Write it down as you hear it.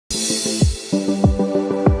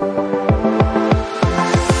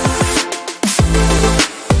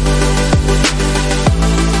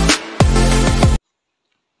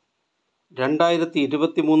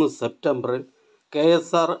2023 സെപ്റ്റംബറിൽ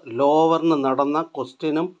KSR ലോവറിന് നടന്ന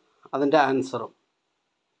ക്വസ്റ്റ്യനും അതിൻ്റെ ആൻസറും.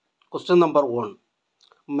 Question number 1.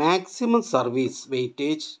 Maximum service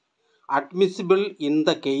weightage admissible in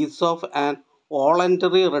the case of an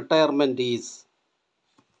voluntary retirement is.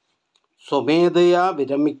 സ്വമേധയാ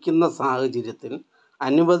വിരമിക്കുന്ന സാഹചര്യത്തിൽ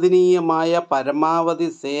അനുവദനീയമായ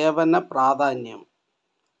പരമാവധി സേവന പ്രാധാന്യം.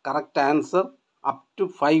 Correct answer up to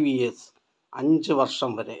 5 years, 5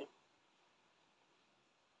 വർഷം വരെ.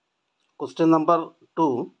 Question number 2.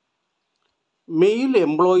 Male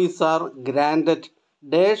employees are granted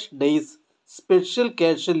dash days special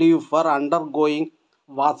cash leave for undergoing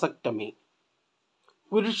vasectomy.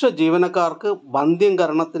 പുരുഷ ജീവനക്കാർക്ക്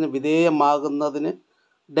വന്ധ്യംകരണത്തിന് വിധേയമാകുന്നതിന്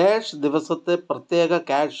ഡാഷ് ദിവസത്തെ പ്രത്യേക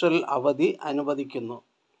കാഷ്വൽ അവധി അനുവദിക്കുന്നു.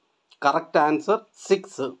 Correct answer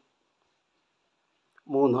 6.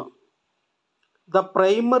 3. The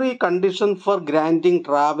primary condition for granting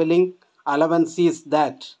traveling allowance is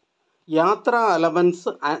that. യാത്രാ allowance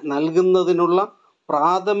നൽകുന്നതിനുള്ള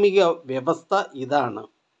പ്രാഥമിക വ്യവസ്ഥ ഇതാണ്.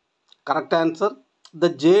 Correct answer the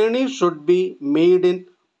journey should be made in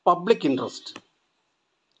public interest.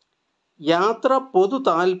 യാത്ര പൊതു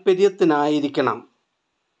താൽപ്പര്യത്തിനായിരിക്കണം.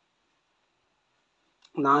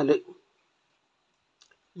 4.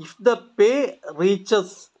 If the pay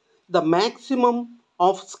reaches the maximum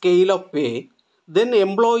of scale of pay, then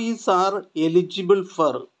employees are eligible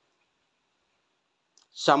for.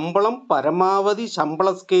 ശമ്പളം പരമാവധി ശമ്പള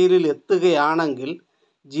സ്കെയിലിൽ എത്തുകയാണെങ്കിൽ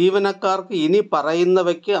ജീവനക്കാർക്ക് ഇനി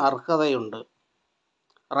പറയുന്നവയ്ക്ക് അർഹതയുണ്ട്.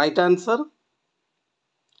 Right answer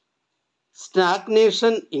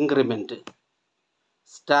stagnation increment,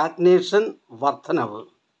 stagnation വർധനവ്.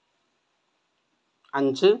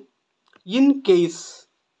 5. In case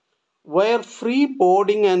where free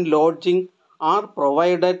boarding and lodging are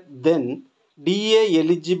provided, then DA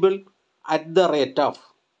eligible at the rate of.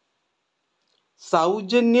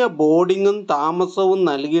 സൗജന്യ ബോർഡിങ്ങും താമസവും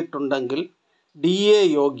നൽകിയിട്ടുണ്ടെങ്കിൽ DA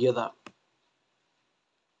യോഗ്യത.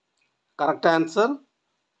 Correct answer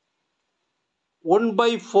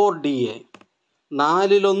 1/4 DA,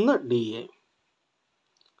 4/1 DA.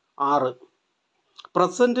 6.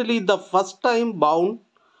 Presently the first time bound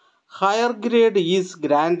higher grade is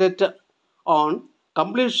granted on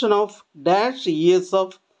completion of dash years of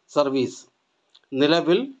service.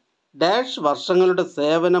 നിലവിൽ dash വർഷങ്ങളുടെ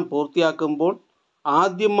സേവനം പൂർത്തിയാക്കുമ്പോൾ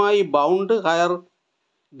ആദ്യമായി bound higher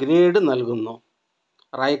grade നൽകുന്നു.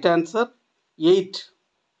 Right answer 8.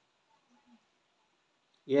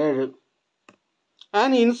 7.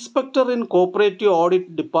 An inspector in cooperative audit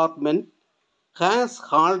department has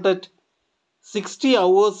halted 60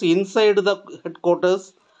 hours inside the headquarters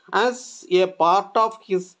as a part of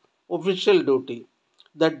his official duty.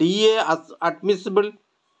 The DA admissible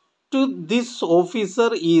to this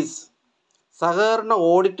officer is. സഹകരണ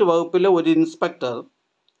audit വകുപ്പിലെ ഒരു inspector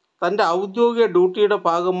തൻ്റെ ഔദ്യോഗിക ഡ്യൂട്ടിയുടെ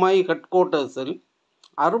ഭാഗമായി ഹെഡ്ക്വാർട്ടേഴ്സിൽ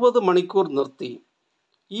 60 മണിക്കൂർ നിർത്തി.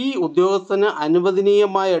 ഈ ഉദ്യോഗസ്ഥന്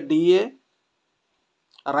അനുവദനീയമായ DA.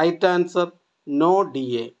 Right answer no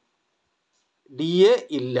DA. DA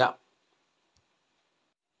ഇല്ല.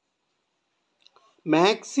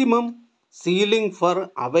 Maximum ceiling four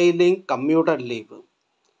availing commuted leave.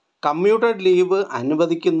 Commuted leave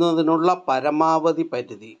അനുവദിക്കുന്നതിനുള്ള പരമാവധി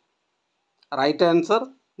പരിധി. Right answer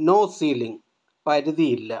no ceiling,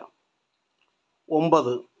 പരിധിയില്ല.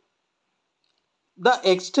 9. The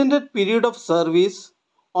extended period of service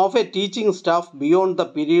of A teaching staff beyond the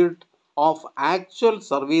period of actual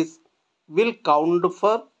service will count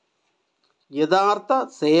four. യഥാർത്ഥ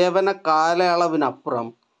സേവന കാലയളവിനപ്പുറം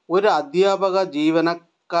ഒരു അധ്യാപക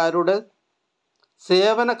ജീവനക്കാരുടെ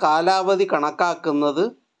സേവന കാലാവധി കണക്കാക്കുന്നത്.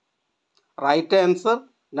 Right answer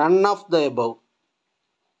none of the above.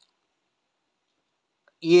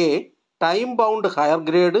 A. Time bound higher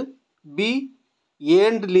grade. B.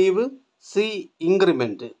 Earned leave. C.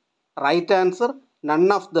 Increment. Right answer none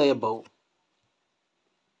of the above.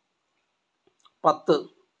 10.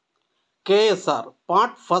 KSR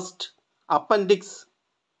part first appendix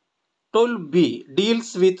 12B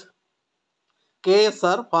deals with.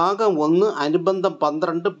 KSR ഭാഗം 1 അനുബന്ധം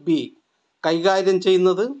 12B കൈകാര്യം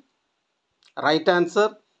ചെയ്യുന്നത്. Right answer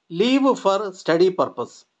leave four study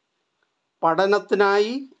purpose,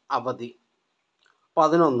 പഠനത്തിനായി അവധി.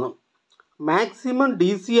 11. Maximum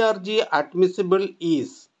DCRG admissible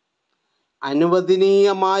is.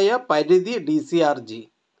 അനുവദനീയമായ പരിധി DCRG.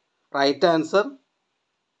 Right answer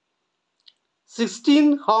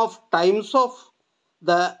 16.5 times of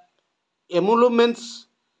the emoluments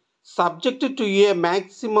subject to a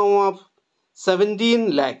maximum of 17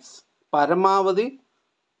 lakhs. പരമാവധി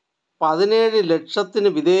 17 ലക്ഷത്തിന്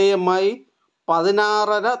വിധേയമായി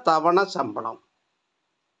 16.5 തവണ ശമ്പളം.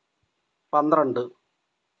 12.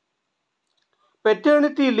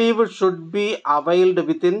 Paternity leave should be availed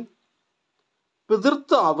within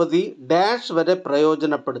പിതൃത്വ അവധി ഡാഷ് വരെ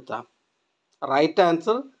പ്രയോജനപ്പെടുത്താം. Right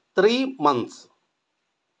answer 3 months.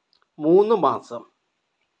 3 മാസം.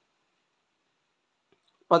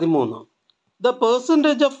 13. The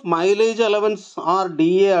percentage of mileage allowance or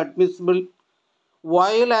DA admissible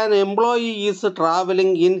while an employee is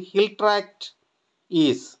traveling in hill tract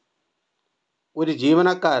is. ഒരു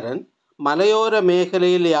ജീവനക്കാരൻ മലയോര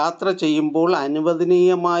മേഖലയിൽ യാത്ര ചെയ്യുമ്പോൾ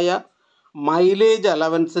അനുവദനീയമായ മൈലേജ്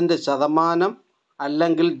അലവൻസിൻ്റെ ശതമാനം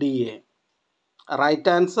അല്ലെങ്കിൽ DA.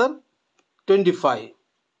 Right answer 25.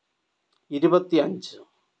 25.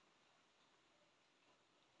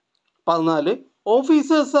 14.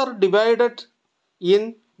 Officers are divided in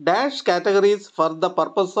dash categories for the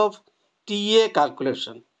purpose of TA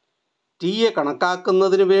calculation. TA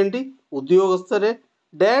കണക്കാക്കുന്നതിന് വേണ്ടി ഉദ്യോഗസ്ഥരെ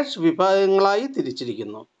ഡാഷ് വിഭാഗങ്ങളായി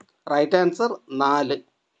തിരിച്ചിരിക്കുന്നു. Right answer 4.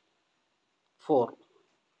 4.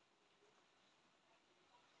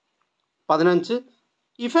 15.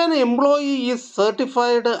 If an employee is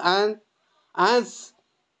certified and as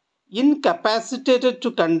incapacitated to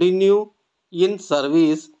continue in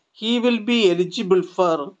service, he will be eligible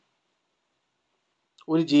for.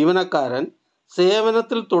 ഒരു ജീവനക്കാരൻ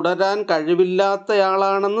സേവനത്തിൽ തുടരാൻ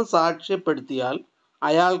കഴിവില്ലാത്തയാളാണെന്ന് സാക്ഷ്യപ്പെടുത്തിയാൽ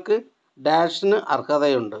അയാൾക്ക് ഡാഷിന്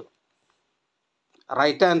അർഹതയുണ്ട്.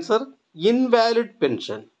 Right answer invalid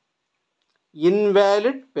pension.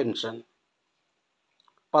 Invalid pension.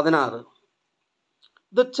 16.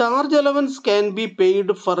 The charge allowance can be paid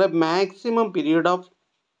for a maximum period of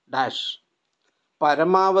dash.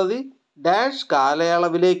 പരമാവധി dash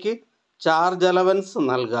കാലയളവിലേക്ക് charge allowance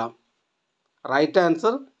നൽകാം. Right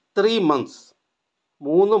answer 3 months.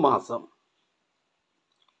 3 മാസം.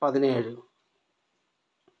 17.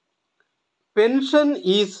 Pension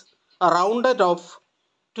is rounded off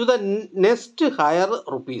to the next higher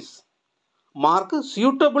rupees. Mark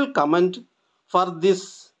suitable comment for this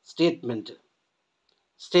statement.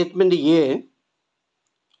 Statement A.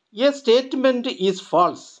 A statement is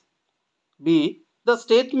false. B. The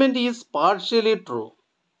statement is partially true.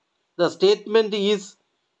 The statement is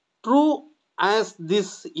true as this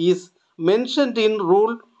is mentioned in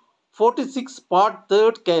Rule 46 Part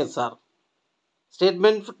 3rd KSR.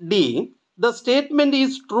 Statement D. The statement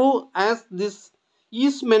is true as this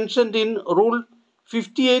is mentioned in Rule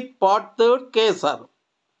 58 Part 3rd KSR.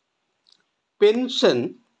 Pension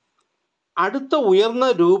അടുത്ത ഉയർന്ന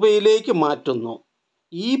രൂപയിലേക്ക് മാറ്റുന്നു.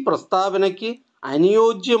 ഈ പ്രസ്താവനയ്ക്ക്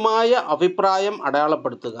അനുയോജ്യമായ അഭിപ്രായം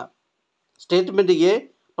അടയാളപ്പെടുത്തുക. Statement A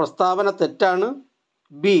പ്രസ്താവന തെറ്റാണ്.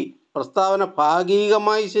 B പ്രസ്താവന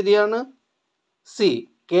ഭാഗികമായി ശരിയാണ്. സി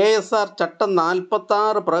KSR ചട്ടം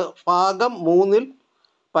 46 ഭാഗം 3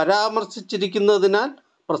 പരാമർശിച്ചിരിക്കുന്നതിനാൽ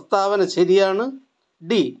പ്രസ്താവന ശരിയാണ്.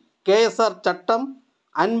 ഡി KSR ചട്ടം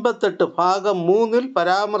 58 ഭാഗം 3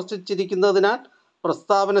 പരാമർശിച്ചിരിക്കുന്നതിനാൽ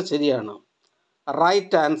പ്രസ്താവന ശരിയാണ്.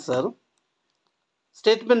 Right answer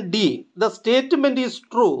statement D. The statement is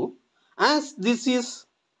true as this is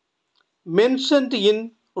mentioned in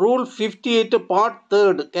rule 58 part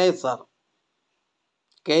 3rd KSR.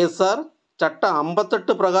 KSR ചട്ടം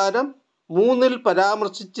 58 പ്രകാരം 3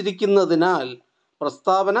 പരാമർശിച്ചിരിക്കുന്നതിനാൽ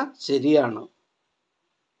പ്രസ്താവന ശരിയാണ്.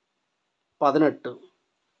 18.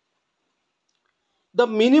 The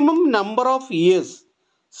minimum number of years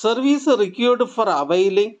service required for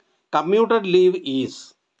availing commuted leave is.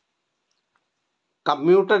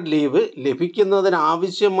 Commuted leave ലഭിക്കുന്നതിന്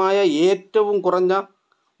ആവശ്യമായ ഏറ്റവും കുറഞ്ഞ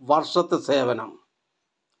വർഷത്തെ സേവനം.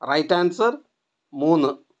 Right answer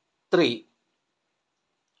 3.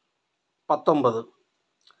 19.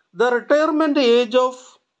 The retirement age of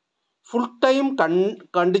full-time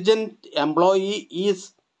contingent employee is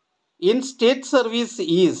in state service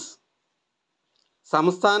is.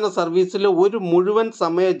 സംസ്ഥാന സർവീസിലെ ഒരു മുഴുവൻ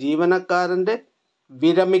സമയ ജീവനക്കാരൻ്റെ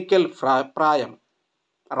വിരമിക്കൽ പ്രായം.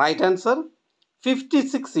 Right answer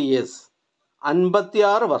 56 years.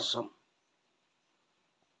 56 വർഷം.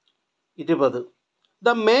 20.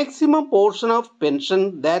 The maximum portion of pension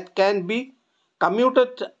that can be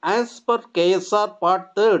commuted as per KSR Part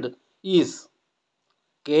 3rd is.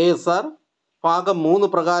 KSR ഭാഗം 3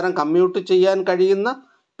 പ്രകാരം commute ചെയ്യാൻ കഴിയുന്ന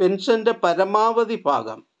പെൻഷൻ്റെ പരമാവധി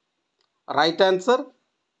ഭാഗം. Right answer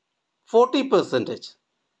 40%.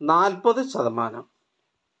 40%.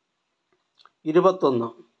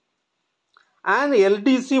 21. An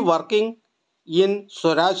LDC working in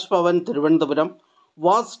Swaraj Bhavan, Thiruvananthapuram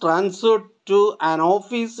was transferred to an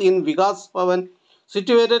office in Vikas Bhavan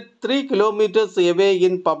situated 3 kilometers away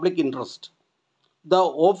in public interest. The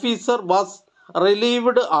officer was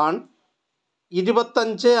relieved on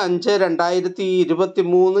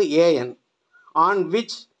 25/5/2023 AN, on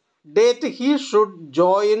which Date he should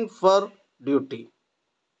join for duty.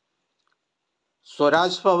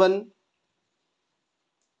 Swaraj Bhavan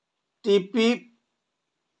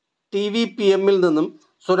TVPMൽ നിന്നും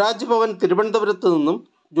സ്വരാജ് ഭവൻ തിരുവനന്തപുരത്ത് നിന്നും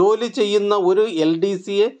ജോലി ചെയ്യുന്ന ഒരു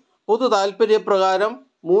LDCയെ പൊതു താൽപ്പര്യപ്രകാരം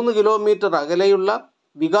 3 kilometre അകലെയുള്ള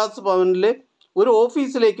വികാസ് ഭവനിലെ ഒരു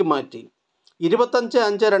ഓഫീസിലേക്ക് മാറ്റി.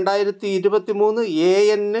 25/5/2023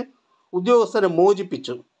 AN ഉദ്യോഗസ്ഥനെ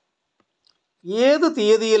മോചിപ്പിച്ചു. ഏത്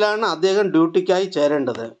തീയതിയിലാണ് അദ്ദേഹം ഡ്യൂട്ടിക്കായി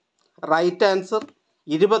ചേരേണ്ടത്? Right answer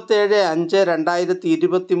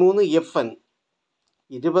 27/5/2023 FN.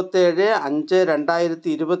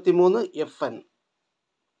 27/5/2023 FN.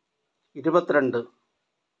 22.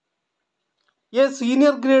 A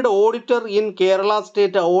senior grade auditor in Kerala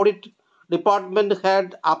State Audit Department had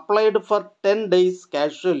applied for 10 days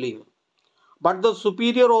casual leave, but the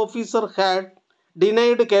superior officer had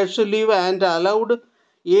denied casual leave and allowed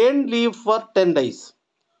earned leave for 10 days.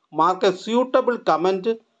 Mark a suitable comment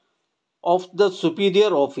of the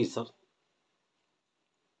superior officer.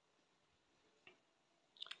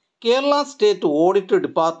 Kerala state audit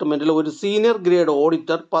ഡിപ്പാർട്ട്മെൻറ്റിൽ ഒരു senior grade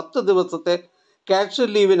auditor 10 ദിവസത്തെ casual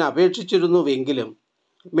ലീവിന് അപേക്ഷിച്ചിരുന്നുവെങ്കിലും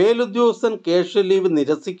മേലുദ്യോഗസ്ഥൻ casual leave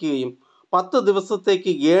നിരസിക്കുകയും 10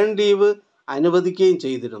 ദിവസത്തേക്ക് earn leave അനുവദിക്കുകയും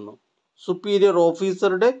ചെയ്തിരുന്നു. Superior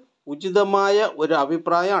ഓഫീസറുടെ ഉചിതമായ ഒരു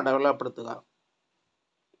അഭിപ്രായം അടയാളപ്പെടുത്തുക.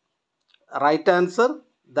 Right answer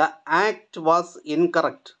the act was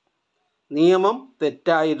incorrect. നിയമം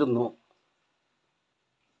തെറ്റായിരുന്നു.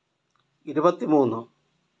 23.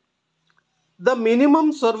 The minimum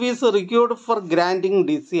service required for granting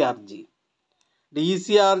DCRG.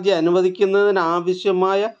 DCRG അനുവദിക്കുന്നതിന്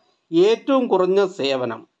ആവശ്യമായ ഏറ്റവും കുറഞ്ഞ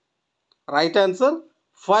സേവനം. റൈറ്റ് ആൻസർ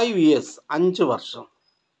 5 years, 5 വർഷം.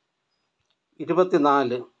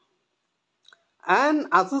 24. An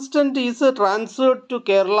assistant is transferred to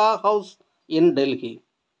Kerala House in Delhi.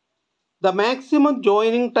 The maximum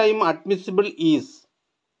joining time admissible is.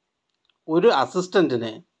 ഒരു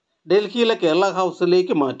അസിസ്റ്റന്റിനെ ഡൽഹിയിലെ കേരള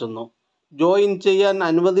ഹൗസിലേക്ക് മാറ്റുന്നു. ജോയിൻ ചെയ്യാൻ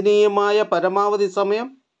അനുവദനീയമായ പരമാവധി സമയം.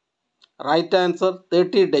 റൈറ്റ് ആൻസർ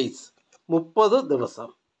 30 days, 30 ദിവസം.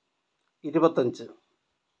 25.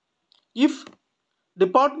 If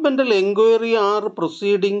departmental inquiry or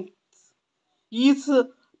proceedings is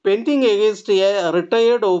pending against a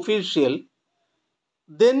retired official,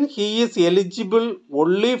 then he is eligible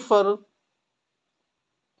only for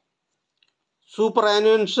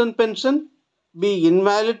superannuation pension, B.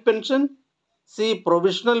 invalid pension, C.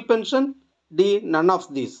 provisional pension, D. none of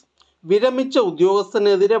these. വിരമിച്ച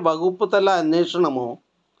ഉദ്യോഗസ്ഥനെതിരെ വകുപ്പ് തല അന്വേഷണമോ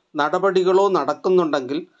നടപടികളോ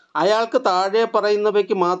നടക്കുന്നുണ്ടെങ്കിൽ അയാൾക്ക് താഴെ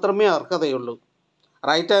പറയുന്നവയ്ക്ക് മാത്രമേ അർഹതയുള്ളൂ.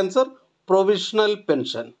 Right answer provisional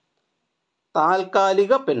pension,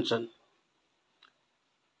 താൽക്കാലിക pension.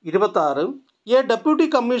 26. A deputy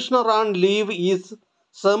commissioner on leave is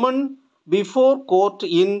സമൺഡ് before court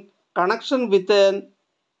in connection with an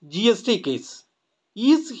GST case.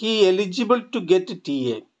 Is he eligible to get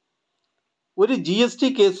TA? ഒരു GST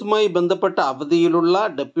കേസുമായി ബന്ധപ്പെട്ട അവധിയിലുള്ള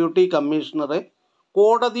ഡെപ്യൂട്ടി കമ്മീഷണറെ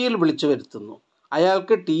കോടതിയിൽ വിളിച്ചു വരുത്തുന്നു.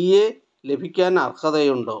 അയാൾക്ക് TA ലഭിക്കാൻ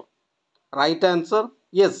അർഹതയുണ്ടോ? Right answer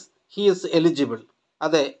yes, he is eligible.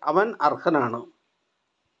 അതെ, അവൻ അർഹനാണ്.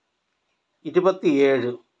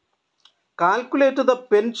 27. Calculate the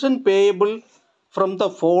pension payable from the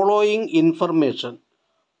following information.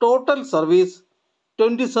 Total service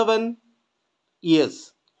 27 years.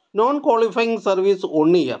 Non qualifying service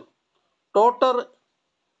 1 year.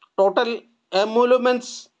 Total emoluments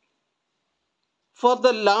for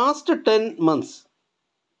the last 10 months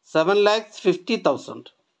 7,50,000.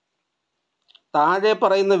 താഴെ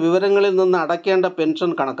പറയുന്ന വിവരങ്ങളിൽ നിന്ന് അടയ്ക്കേണ്ട പെൻഷൻ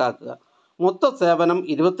കണക്കാക്കുക. മൊത്ത സേവനം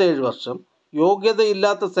 27 വർഷം,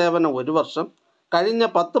 യോഗ്യതയില്ലാത്ത സേവനം 1 വർഷം, കഴിഞ്ഞ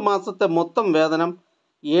 10 മാസത്തെ മൊത്തം വേതനം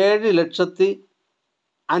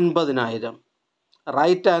 7,50,000.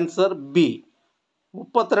 Right answer B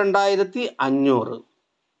 32,500.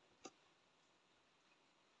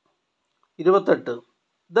 28.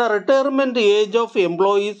 The retirement age of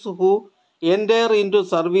employees who enter into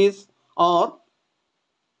service or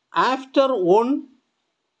after 1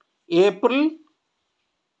 April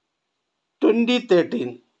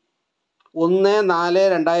 2013.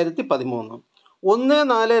 1/4/2013.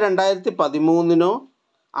 1/4/2013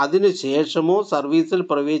 അതിനുശേഷമോ സർവീസിൽ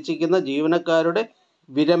പ്രവേശിക്കുന്ന ജീവനക്കാരുടെ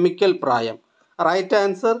വിരമിക്കൽ പ്രായം. റൈറ്റ്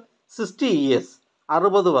ആൻസർ 60 years,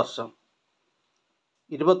 60 വർഷം.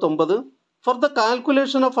 29. For the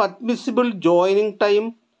calculation of admissible joining time,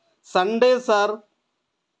 Sundays are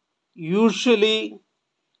usually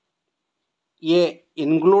A.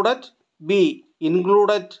 included, B.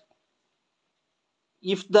 included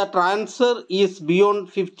if the transfer is beyond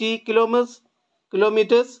 50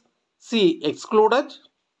 kilometers, C. excluded,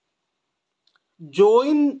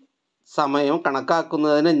 join സമയം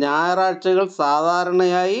കണക്കാക്കുന്നതിന് ഞായറാഴ്ചകൾ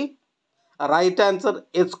സാധാരണയായി right answer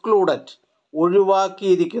excluded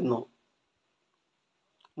ഒഴിവാക്കിയിരിക്കുന്നു.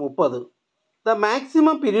 30. The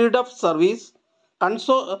maximum period of service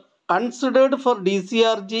considered for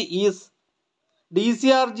DCRG is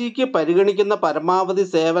DCRGക്ക് പരിഗണിക്കുന്ന പരമാവധി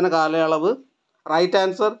സേവന കാലയളവ് right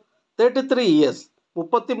answer 33 years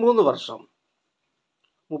 33 വർഷം.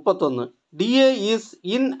 31. DA is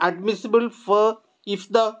inadmissible for if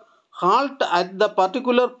the halt at the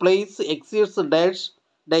particular place exceeds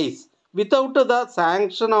days without the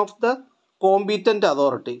sanction of the competent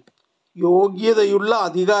authority. യോഗ്യതയുള്ള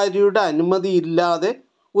അധികാരിയുടെ അനുമതിയില്ലാതെ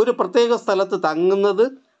ഒരു പ്രത്യേക സ്ഥലത്ത് തങ്ങുന്നത്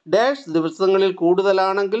ഡാഷ് ദിവസങ്ങളിൽ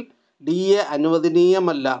കൂടുതലാണെങ്കിൽ DA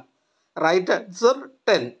അനുവദനീയമല്ല. Right answer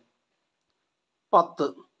 10. 32.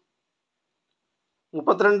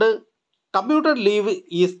 Commuter leave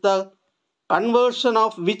is the conversion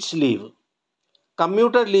of which leave?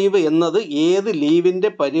 Commuter leave എന്നത് ഏത് ലീവിൻ്റെ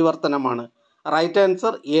പരിവർത്തനമാണ്? Right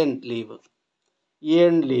answer earned leave.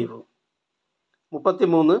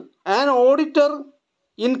 33. An auditor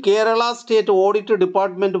in Kerala state audit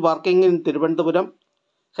department working in Thiruvananthapuram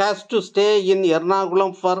has to stay in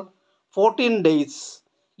Ernakulam four 14 days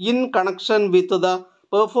in connection with the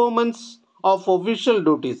performance of official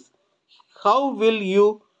duties. How will you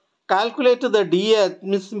calculate the DA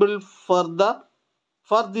admissible for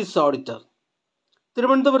this auditor?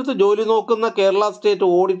 തിരുവനന്തപുരത്ത് ജോലി നോക്കുന്ന Kerala state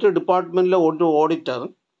audit ഡിപ്പാർട്ട്മെൻറ്റിലെ ഒരു auditor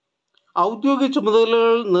ഔദ്യോഗിക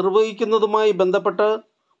ചുമതലകൾ നിർവഹിക്കുന്നതുമായി ബന്ധപ്പെട്ട്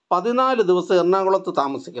 14 ദിവസം എറണാകുളത്ത്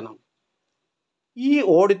താമസിക്കണം. ഈ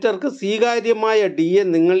ഓഡിറ്റർക്ക് സ്വീകാര്യമായ DA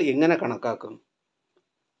നിങ്ങൾ എങ്ങനെ കണക്കാക്കും?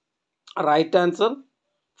 Right answer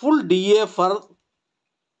full DA for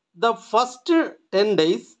the first 10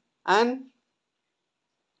 days and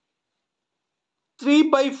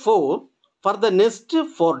 3/4 for the next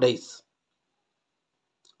 4 days.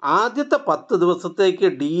 ആദ്യത്തെ 10 ദിവസത്തേക്ക്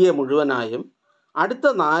DA മുഴുവനായും അടുത്ത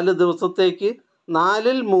 4 ദിവസത്തേക്ക്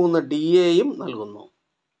 4/3 DAയും നൽകുന്നു.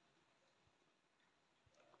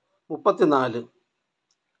 34.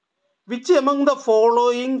 Which among the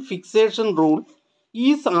following fixation rule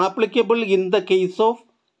is applicable in the case of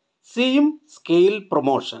same scale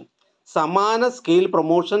promotion? സമാന സ്കെയിൽ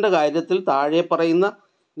പ്രൊമോഷൻ്റെ കാര്യത്തിൽ താഴെ പറയുന്ന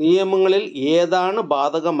നിയമങ്ങളിൽ ഏതാണ്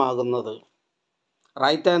ബാധകമാകുന്നത്?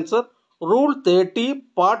 Right answer rule 30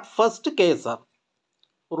 part 1 KSR.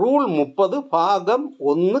 Rule 30 ഭാഗം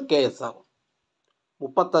 1 KSR.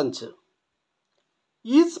 35.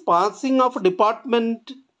 Is passing of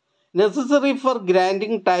department necessary four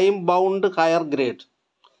granting time bound higher grade?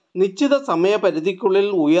 നിശ്ചിത സമയപരിധിക്കുള്ളിൽ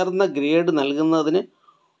ഉയർന്ന ഗ്രേഡ് നൽകുന്നതിന്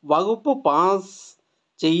വകുപ്പ് പാസ്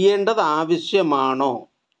ചെയ്യേണ്ടത് ആവശ്യമാണോ?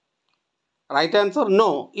 Right answer no,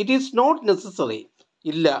 it is not necessary.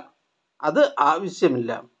 ഇല്ല, അത്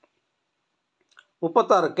ആവശ്യമില്ല.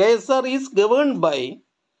 36. KSR is governed by?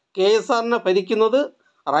 KSRനെ ഭരിക്കുന്നത്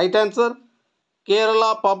right answer Kerala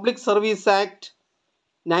public service act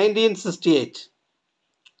 1968.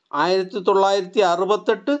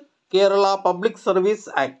 1968 Kerala public service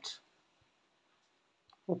act.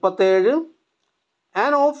 37.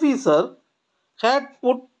 An officer had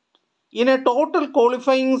put in A total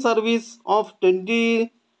qualifying service of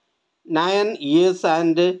 29 years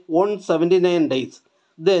and 179 days.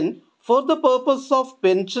 Then for the purpose of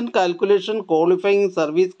pension calculation, qualifying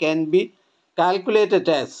service can be calculated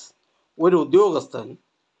as. ഒരു ഉദ്യോഗസ്ഥൻ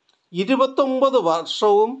 29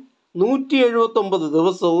 വർഷവും 179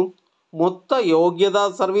 ദിവസവും മൊത്ത യോഗ്യതാ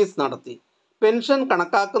service നടത്തി. Pension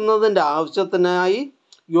കണക്കാക്കുന്നതിൻ്റെ ആവശ്യത്തിനായി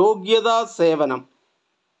യോഗ്യതാ സേവനം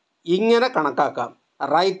ഇങ്ങനെ കണക്കാക്കാം.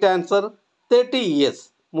 റൈറ്റ് ആൻസർ 30 years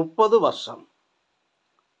 30 വർഷം.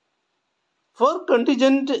 For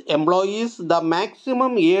contingent employees, the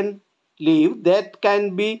maximum earned leave that can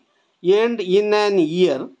be earned in an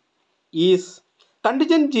year is.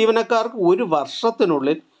 Contingent ജീവനക്കാർക്ക് ഒരു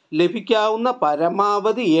വർഷത്തിനുള്ളിൽ ലഭിക്കാവുന്ന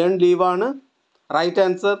പരമാവധി ഏൺ ലീവാണ് right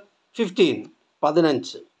answer 15.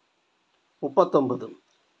 39.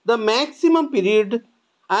 The maximum period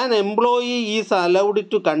an employee is allowed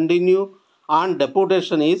to continue on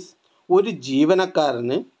deputation is. ഒരു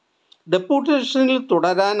ജീവനക്കാരന് ഡെപ്യൂട്ടേഷനിൽ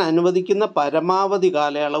തുടരാൻ അനുവദിക്കുന്ന പരമാവധി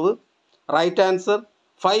കാലയളവ് റൈറ്റ് ആൻസർ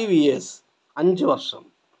 5 years 5 വർഷം.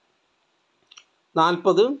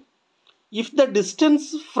 40. If the distance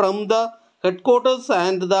from the headquarters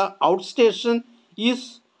and the outstation is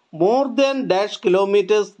more than dash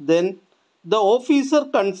kilometers, then the officer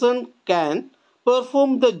concerned can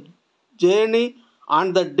perform the journey on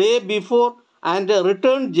the day before and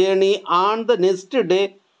return journey on the next day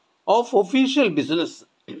of official business.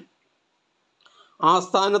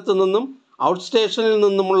 ആസ്ഥാനത്ത് നിന്നും out സ്റ്റേഷനിൽ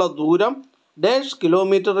നിന്നുമുള്ള ദൂരം dash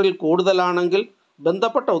കിലോമീറ്ററിൽ കൂടുതലാണെങ്കിൽ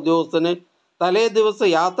ബന്ധപ്പെട്ട ഉദ്യോഗസ്ഥന് തലേ ദിവസം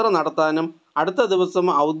യാത്ര നടത്താനും അടുത്ത ദിവസം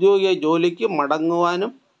ഔദ്യോഗിക ജോലിക്ക്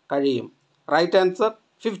മടങ്ങുവാനും കഴിയും. Right answer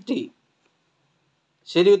 50.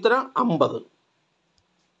 ശരി ഉത്തരം 50.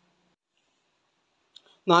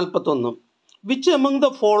 41. Which among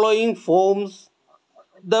the following forms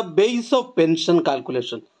the base of pension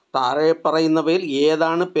calculation? താഴെ പറയുന്നവയിൽ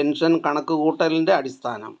ഏതാണ് പെൻഷൻ കണക്കുകൂട്ടലിൻ്റെ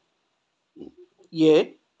അടിസ്ഥാനം? A.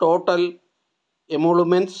 Total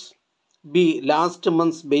emoluments. B. Last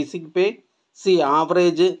month's basic pay. C.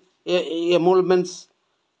 Average emoluments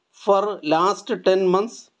for last 10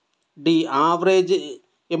 months. D. Average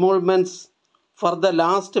emoluments for the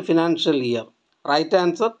last financial year. Right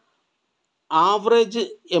answer, average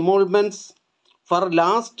emoluments for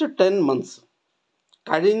last 10 months.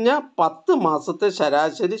 കഴിഞ്ഞ 10 മാസത്തെ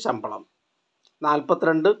ശരാശരി ശമ്പളം.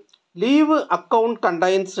 42. Leave account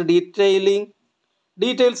contains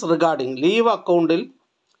details regarding. Leave അക്കൗണ്ടിൽ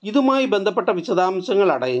ഇതുമായി ബന്ധപ്പെട്ട വിശദാംശങ്ങൾ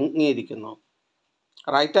അടങ്ങിയിരിക്കുന്നു.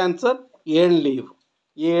 Right answer earn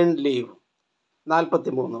leave.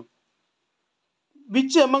 43.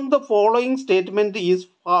 Which among the following statement is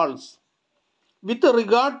false with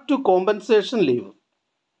regard to compensation leave?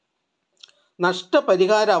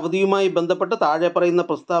 നഷ്ടപരിഹാര അവധിയുമായി ബന്ധപ്പെട്ട് താഴെ പറയുന്ന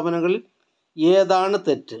പ്രസ്താവനകളിൽ ഏതാണ്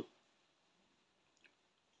തെറ്റ്?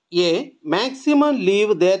 A. Maximum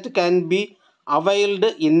leave that can be availed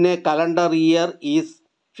in A calendar year is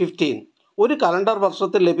 15. ഒരു കലണ്ടർ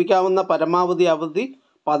വർഷത്തിൽ ലഭിക്കാവുന്ന പരമാവധി അവധി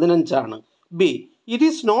 15 ആണ്. B. It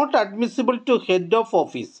is not admissible to head of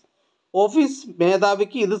office. Office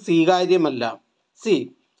മേധാവിക്ക് ഇത് സ്വീകാര്യമല്ല. C.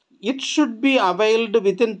 It should be availed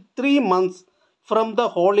within 3 months from the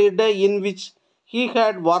Holiday Inn which he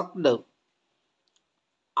had worked.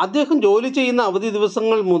 അദ്ദേഹം ജോലി ചെയ്യുന്ന അവധി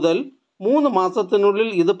ദിവസങ്ങൾ മുതൽ 3 മാസത്തിനുള്ളിൽ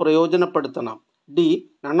ഇത് പ്രയോജനപ്പെടുത്തണം. D.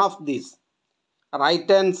 None of these.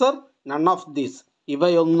 Right answer none of these.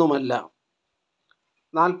 ഇവയൊന്നുമല്ല.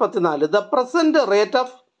 44. The present rate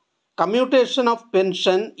of commutation of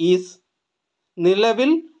pension is.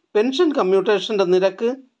 നിലവിൽ pension കമ്മ്യൂട്ടേഷൻ്റെ നിരക്ക്.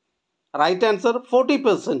 Right answer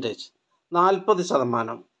 40%.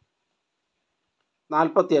 40%.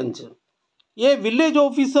 45. A village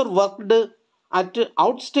officer worked at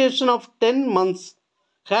out station of 10 months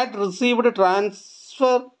had received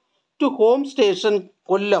transfer to home station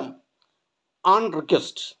Kollam on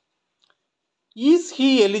request. Is he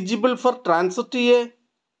eligible for transfer to A?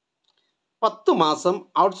 10 മാസം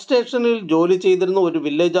out സ്റ്റേഷനിൽ ജോലി ചെയ്തിരുന്ന ഒരു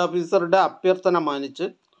village ഓഫീസറുടെ അഭ്യർത്ഥന മാനിച്ച്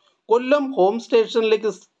കൊല്ലം ഹോം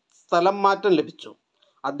സ്റ്റേഷനിലേക്ക് സ്ഥലം മാറ്റം ലഭിച്ചു.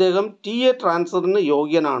 അദ്ദേഹം T A ട്രാൻസ്ഫറിന്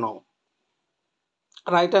യോഗ്യനാണോ?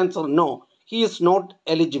 Right answer no. He is not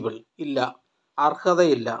eligible. ഇല്ല,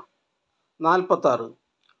 അർഹതയില്ല. 46.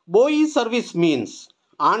 Boy service means.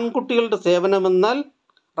 ആൺകുട്ടികളുടെ സേവനമെന്നാൽ.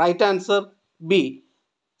 Right answer B.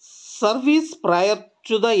 Service prior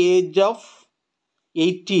to the age of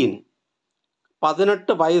 18.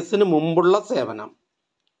 18 വയസ്സിന് മുമ്പുള്ള സേവനം.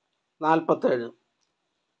 47.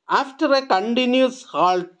 After A continuous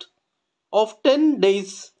halt of 10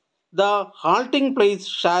 days the halting place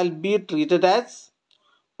shall be treated as.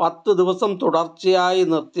 10 ദിവസം തുടർച്ചയായി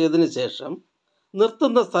നിർത്തിയതിന് ശേഷം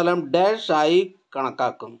നിർത്തുന്ന സ്ഥലം ഡാഷ് ആയി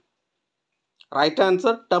കണക്കാക്കും. Right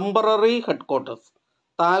answer temporary head quarters.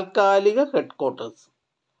 താൽക്കാലിക head quarters.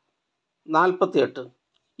 48.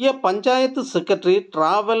 A panchayat secretary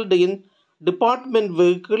travelled in department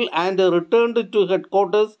vehicle and returned to head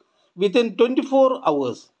quarters within 24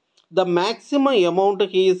 hours. The maximum amount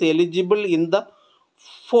he is eligible in the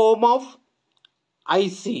form of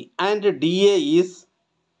IC and DA is.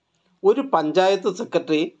 ഒരു panchayat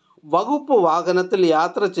secretary വകുപ്പ് വാഹനത്തിൽ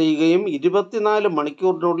യാത്ര ചെയ്യുകയും 24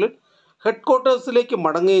 മണിക്കൂറിനുള്ളിൽ head ക്വാർട്ടേഴ്സിലേക്ക്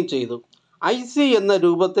മടങ്ങുകയും ചെയ്തു. IC എന്ന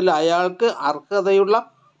രൂപത്തിൽ അയാൾക്ക് അർഹതയുള്ള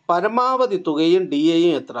പരമാവധി തുകയും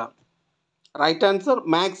DAയും എത്ര? Right answer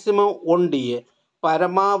maximum 1 DA.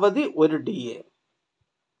 പരമാവധി 1 DA.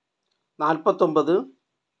 49.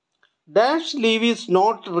 Dash leave is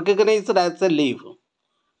not recognised as A leave.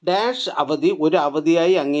 Dash അവധി ഒരു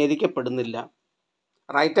അവധിയായി അംഗീകരിക്കപ്പെടുന്നില്ല.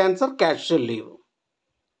 Right answer casual leave.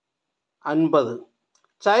 50.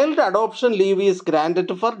 Child adoption leave is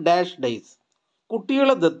granted for dash days.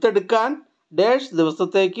 കുട്ടികളെ ദത്തെടുക്കാൻ ഡാഷ്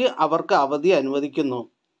ദിവസത്തേക്ക് അവർക്ക് അവധി അനുവദിക്കുന്നു.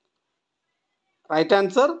 റൈറ്റ്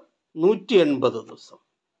ആൻസർ 180 ദിവസം.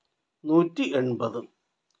 180.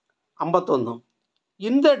 51.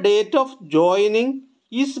 In the date of joining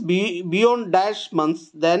is beyond dash months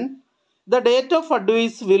then the date of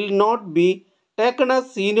advice will not be taken as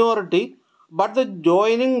seniority but the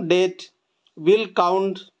joining date will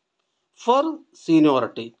count four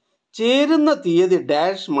seniority. ചേരുന്ന തീയതി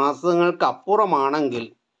dash മാസങ്ങൾക്ക് അപ്പുറമാണെങ്കിൽ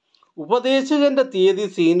ഉപദേശകൻ്റെ തീയതി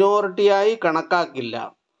സീനിയോറിറ്റിയായി കണക്കാക്കില്ല.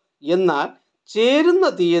 എന്നാൽ ചേരുന്ന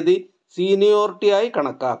തീയതി സീനിയോറിറ്റിയായി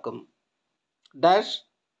കണക്കാക്കും. ഡാഷ്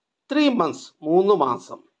 3 months 3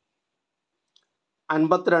 മാസം.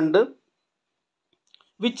 52.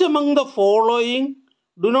 Which among the following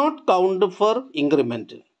do not count for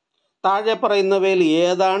increment? താഴെ പറയുന്നവയിൽ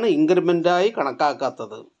ഏതാണ് ഇൻക്രിമെൻ്റായി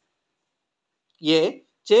കണക്കാക്കാത്തത്? എ.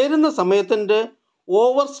 ചേരുന്ന സമയത്തിൻ്റെ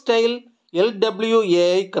ഓവർ സ്റ്റൈൽ LWA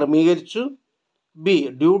ക്രമീകരിച്ചു. ബി.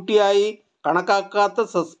 ഡ്യൂട്ടിയായി കണക്കാക്കാത്ത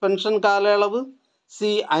സസ്പെൻഷൻ കാലയളവ്.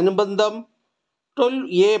 സി. അനുബന്ധം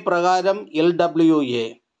 12A പ്രകാരം LWA.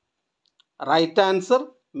 റൈറ്റ് ആൻസർ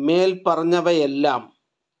മേൽ പറഞ്ഞവയെല്ലാം.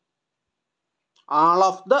 All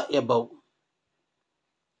of the above.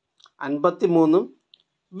 53.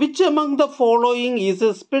 Which among the following is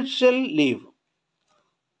A special leave?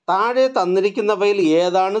 താഴെ തന്നിരിക്കുന്നവയിൽ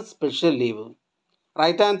ഏതാണ് special leave?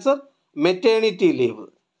 Right answer maternity leave,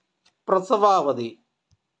 പ്രസവാവധി.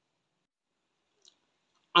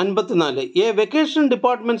 54. A vacation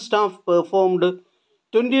department staff performed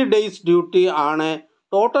 20 days duty ആണ്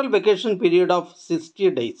total vacation period of 60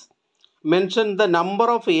 days. Mention the number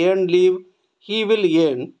of earn leave he will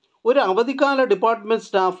earn. ഒരു അവധിക്കാല department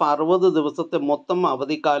staff 60 ദിവസത്തെ മൊത്തം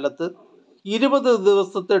അവധിക്കാലത്ത് 20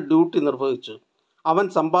 ദിവസത്തെ ഡ്യൂട്ടി നിർവഹിച്ചു. അവൻ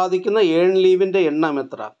സമ്പാദിക്കുന്ന ഏൺ ലീവിൻ്റെ എണ്ണം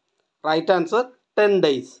എത്ര? റൈറ്റ് ആൻസർ 10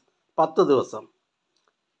 days 10 ദിവസം.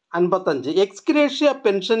 55. Ex gratia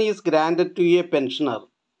pension is granted to A pensioner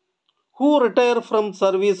who retire from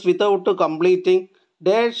service without completing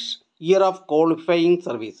dash year of qualifying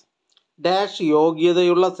service. Dash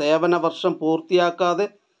യോഗ്യതയുള്ള സേവന വർഷം പൂർത്തിയാക്കാതെ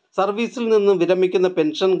സർവീസിൽ നിന്ന് വിരമിക്കുന്ന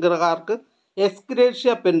പെൻഷൻകാർക്ക്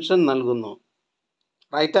എക്സ്ഗ്രേഷ്യ പെൻഷൻ നൽകുന്നു.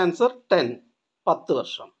 റൈറ്റ് ആൻസർ 10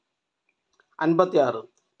 വർഷം. 56.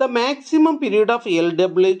 The maximum period of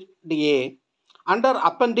LWA under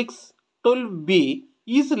Appendix 12B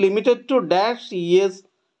is limited to dash years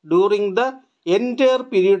during the entire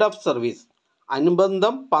period of service.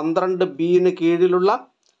 അനുബന്ധം 12B കീഴിലുള്ള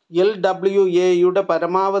LWAയുടെ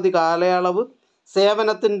പരമാവധി കാലയളവ്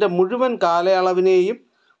സേവനത്തിൻ്റെ മുഴുവൻ കാലയളവിനെയും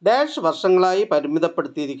ഡാഷ് വർഷങ്ങളായി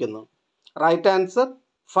പരിമിതപ്പെടുത്തിയിരിക്കുന്നു. Right answer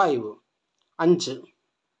 5.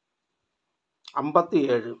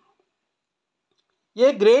 57. A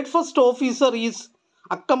grade first officer is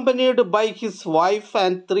accompanied by his wife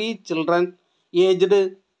and 3 children aged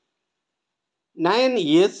 9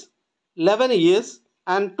 years, 11 years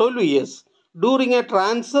and 12 years during a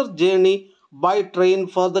transfer journey by train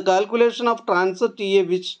for the calculation of transfer TA.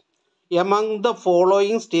 Which among the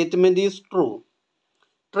following statement is true?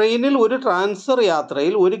 ട്രെയിനിൽ ഒരു transfer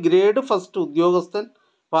യാത്രയിൽ ഒരു grade first ഉദ്യോഗസ്ഥൻ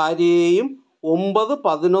ഭാര്യയെയും 9,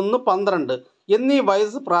 11, 12 എന്നീ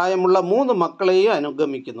വയസ്സ് പ്രായമുള്ള 3 മക്കളെയും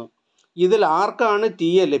അനുഗമിക്കുന്നു. ഇതിൽ ആർക്കാണ്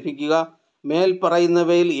TA ലഭിക്കുക? മേൽ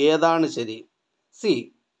പറയുന്നവയിൽ ഏതാണ് ശരി? C.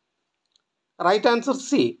 Right answer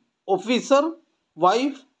C. Officer,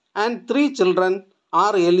 wife and 3 children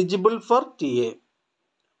are eligible for TA.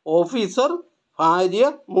 Officer, ഭാര്യ,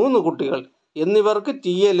 3 കുട്ടികൾ എന്നിവർക്ക്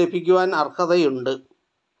TA ലഭിക്കുവാൻ അർഹതയുണ്ട്.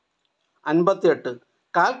 58.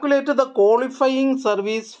 Calculate the qualifying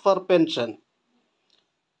service for pension.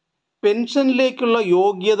 പെൻഷനിലേക്കുള്ള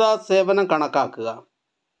യോഗ്യതാ സേവനം കണക്കാക്കുക.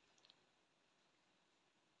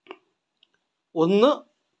 1.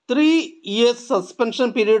 3 years suspension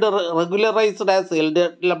period regularised as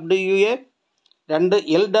LWA. 2.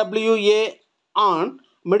 LWA on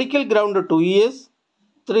medical ground 2 years.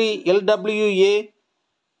 3. LWA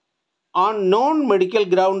on non medical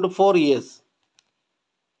ground 4 years.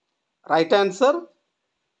 Right answer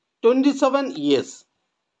 27 years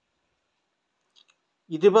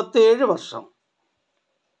 27 വർഷം.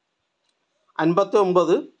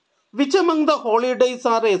 59. Which among the holidays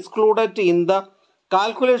are excluded in the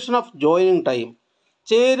calculation of joining time?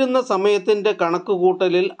 ചേരുന്ന സമയത്തിൻ്റെ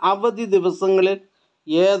കണക്കുകൂട്ടലിൽ അവധി ദിവസങ്ങളിൽ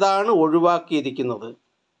ഏതാണ് ഒഴിവാക്കിയിരിക്കുന്നത്?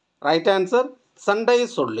 Right answer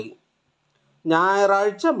Sundays only,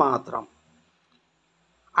 ഞായറാഴ്ച മാത്രം.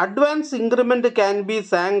 Advance increment can be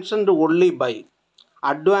sanctioned only by.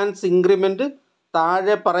 Advance increment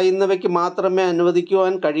താഴെ പറയുന്നവയ്ക്ക് മാത്രമേ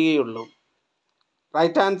അനുവദിക്കുവാൻ കഴിയുകയുള്ളൂ.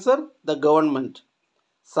 റൈറ്റ് ആൻസർ ദ ഗവൺമെൻറ്,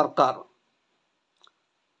 സർക്കാർ.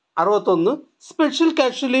 61. Special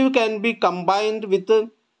cash leave can be combined with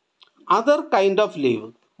other kind of leave.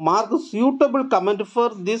 Mark suitable comment for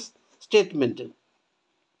this statement.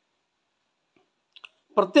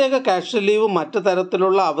 പ്രത്യേക cash leave മറ്റു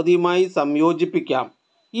തരത്തിലുള്ള അവധിയുമായി സംയോജിപ്പിക്കാം.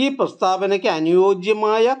 ഈ പ്രസ്താവനയ്ക്ക്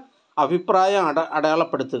അനുയോജ്യമായ അഭിപ്രായം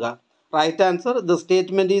അടയാളപ്പെടുത്തുക. Right answer the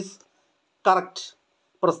statement is correct.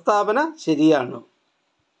 പ്രസ്താവന ശരിയാണ്.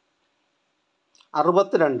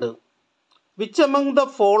 62. Which among the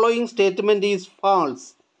following statement is false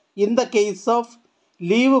in the case of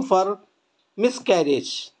leave for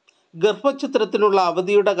miscarriage? ഗർഭഛിദ്രത്തിനുള്ള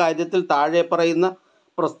അവധിയുടെ കാര്യത്തിൽ താഴെ പറയുന്ന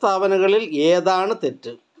പ്രസ്താവനകളിൽ ഏതാണ്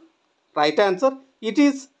തെറ്റ്? Right answer, it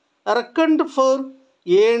is റെക്കൺഡ് four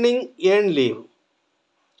earning earn leave.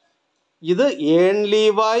 ഇത് ഏൺ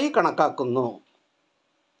ലീവായി കണക്കാക്കുന്നു.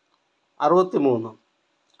 63.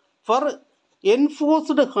 Four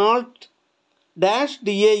enforced halt dash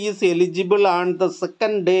DA is eligible on the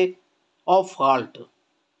second day of halt.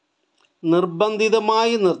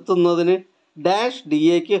 നിർബന്ധിതമായി നിർത്തുന്നതിന് dash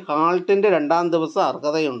DAക്ക് ഹാൾട്ടിൻ്റെ 2-ാം ദിവസം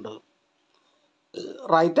അർഹതയുണ്ട്.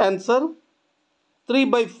 Right answer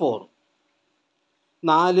 3/4,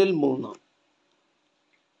 4/3.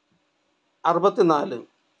 64.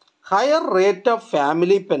 Higher rate of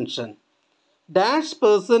family pension dash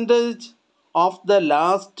percentage of the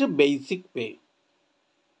last basic pay.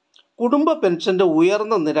 കുടുംബ പെൻഷൻ്റെ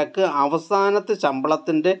ഉയർന്ന നിരക്ക് അവസാനത്തെ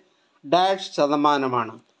ശമ്പളത്തിൻ്റെ dash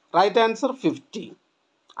ശതമാനമാണ്. Right answer 50,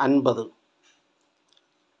 50.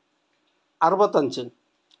 65.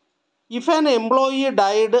 If an employee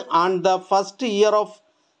died on the first year of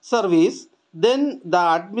service, then the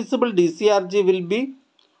admissible discharge will be.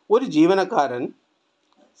 ഒരു ജീവനക്കാരൻ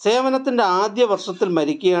സേവനത്തിൻ്റെ ആദ്യ വർഷത്തിൽ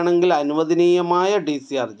മരിക്കുകയാണെങ്കിൽ അനുവദനീയമായ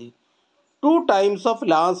ഡിസ്ചാർജ് 2 times ഓഫ്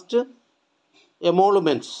ലാസ്റ്റ്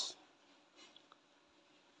എമോളുമെൻറ്റ്സ്.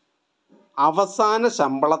 അവസാന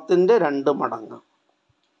ശമ്പളത്തിൻ്റെ 2 മടങ്ങ്.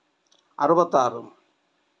 66.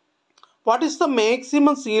 What is the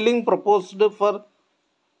maximum ceiling proposed four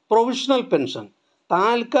provisional pension.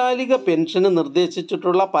 താൽക്കാലിക pension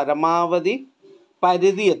നിർദ്ദേശിച്ചിട്ടുള്ള പരമാവധി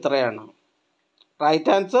പരിധി എത്രയാണ്?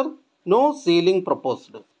 Right answer, no ceiling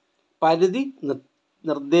proposed. പരിധി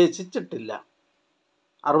നിർദ്ദേശിച്ചിട്ടില്ല.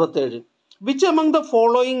 67. Which among the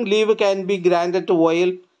following leave can be granted to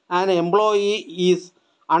while an employee is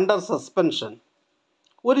under suspension.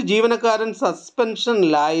 ഒരു ജീവനക്കാരൻ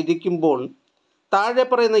സസ്പെൻഷനിലായിരിക്കുമ്പോൾ താഴെ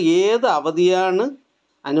പറയുന്ന ഏത് അവധിയാണ്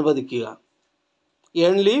അനുവദിക്കുക?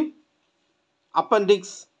 Earn leave,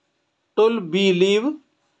 appendix 12B leave,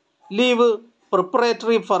 leave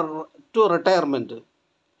preparatory four to retirement.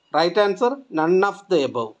 Right answer, none of the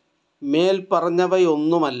above. മേൽ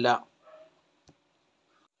പറഞ്ഞവയൊന്നുമല്ല.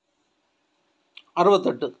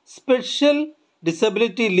 68. Special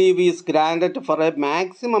disability leave is granted four A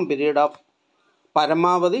maximum period of.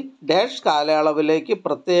 പരമാവധി dash കാലയളവിലേക്ക്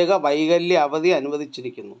പ്രത്യേക വൈകല്യ അവധി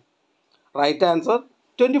അനുവദിച്ചിരിക്കുന്നു. റൈറ്റ് ആൻസർ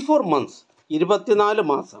 24 months, 24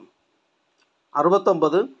 മാസം.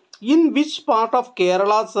 69. In which part of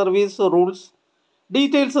Kerala service rules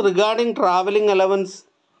details regarding travelling allowance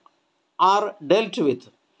R delt with.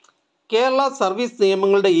 Kerala service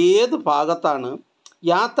നിയമങ്ങളുടെ ഏത് ഭാഗത്താണ്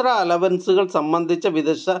യാത്രാ അലവൻസുകൾ സംബന്ധിച്ച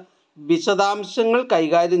വിശദാംശങ്ങൾ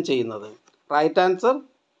കൈകാര്യം ചെയ്യുന്നത്? Right answer,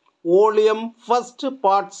 volume 1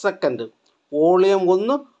 part 2, volume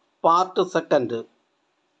 1 part 2.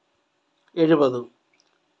 70.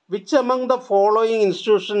 Which among the following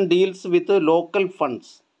institution deals with local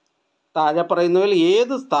funds. താഴെ പറയുന്നവയിൽ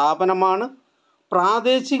ഏത് സ്ഥാപനമാണ്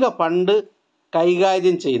പ്രാദേശിക ഫണ്ട്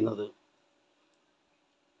കൈകാര്യം ചെയ്യുന്നത്?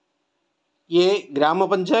 എ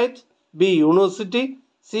ഗ്രാമപഞ്ചായത്ത്, B university,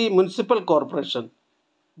 C municipal corporation,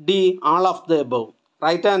 D all of the above.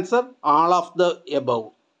 Right answer, all of the above.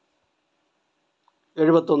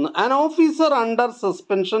 71. An officer under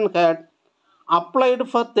suspension had applied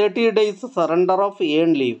for 30 days surrender of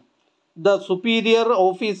earned leave. The superior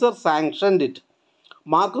officer sanctioned it.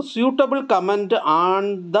 Mark suitable comment on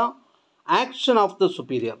the action of the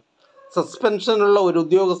superior. സസ്പെൻഷനുള്ള ഒരു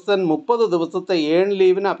ഉദ്യോഗസ്ഥൻ 30 ദിവസത്തെ earn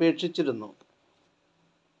ലീവിന് അപേക്ഷിച്ചിരുന്നു.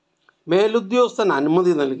 മേലുദ്യോഗസ്ഥൻ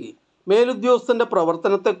അനുമതി നൽകി. മേലുദ്യോഗസ്ഥൻ്റെ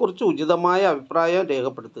പ്രവർത്തനത്തെക്കുറിച്ച് ഉചിതമായ അഭിപ്രായം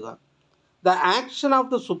രേഖപ്പെടുത്തുക. The action of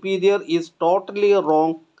the superior is totally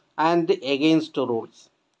wrong and against rules.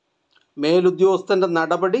 മേലുദ്യോഗസ്ഥൻ്റെ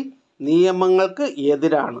നടപടി നിയമങ്ങൾക്ക്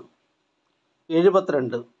എതിരാണ്.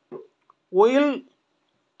 72. While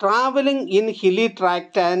traveling in hilly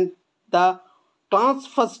tract and the class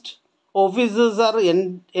first officers are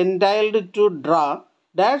entitled to draw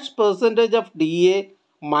dash percentage of DA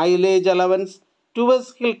mileage allowance towards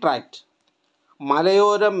hill tract.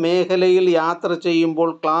 മലയോര മേഖലയിൽ യാത്ര ചെയ്യുമ്പോൾ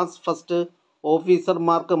class first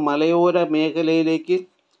ഓഫീസർമാർക്ക് മലയോര മേഖലയിലേക്ക്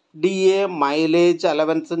DA മൈലേജ്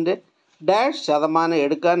അലവൻസിൻ്റെ ഡാഷ് ശതമാനം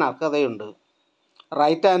എടുക്കാൻ അർഹതയുണ്ട്.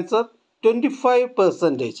 Right answer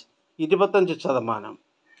 25%, 25%.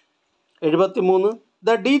 73.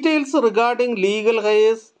 The details regarding legal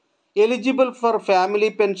heirs eligible for family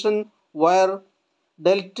pension were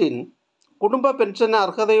dealt in. കുടുംബ പെൻഷന്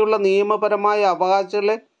അർഹതയുള്ള നിയമപരമായ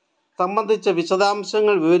അവകാശങ്ങളെ സംബന്ധിച്ച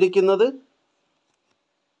വിശദാംശങ്ങൾ വിവരിക്കുന്നത്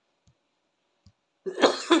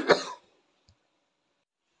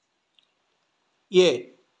എ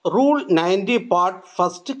റൂൾ 90 പാർട്ട്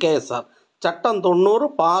 1 KSR. ചട്ടം 90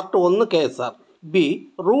 part 1 KSR. B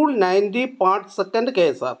rule 90 part 2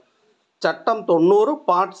 KSR. ചട്ടം 90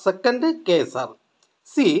 part 2 KSR.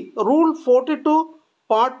 C rule 42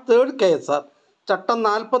 part 3 KSR. ചട്ടം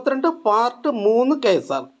 42 part 3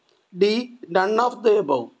 KSR. D none of the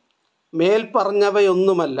above. മേൽ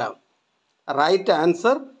പറഞ്ഞവയൊന്നുമല്ല. റൈറ്റ്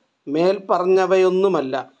ആൻസർ മേൽ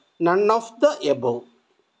പറഞ്ഞവയൊന്നുമല്ല. None of the above.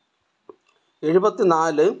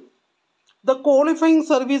 74. The qualifying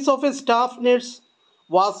service of a staff nurse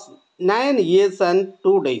was 9 years and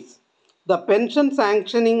 2 days. The pension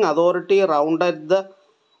sanctioning authority rounded the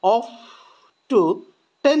off to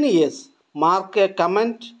 10 years. Mark a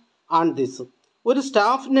comment on this. ഒരു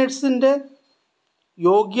staff നഴ്സിൻ്റെ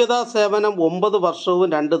യോഗ്യതാ സേവനം 9 വർഷവും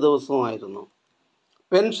 2 ദിവസവുമായിരുന്നു.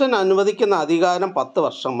 Pension അനുവദിക്കുന്ന അധികാരം 10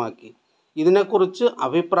 വർഷമാക്കി. ഇതിനെക്കുറിച്ച്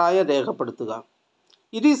അഭിപ്രായം രേഖപ്പെടുത്തുക.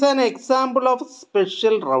 It is an example of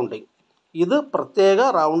special rounding. ഇത് പ്രത്യേക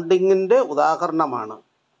റൗണ്ടിങ്ങിൻ്റെ ഉദാഹരണമാണ്.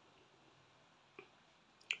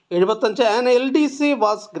 75. An LDC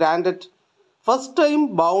was granted first time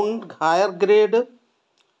bound higher grade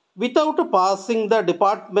without passing the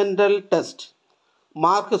departmental test.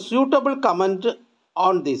 Mark suitable comment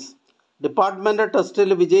on this. Departmental ടെസ്റ്റിൽ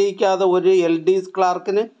വിജയിക്കാതെ ഒരു LDC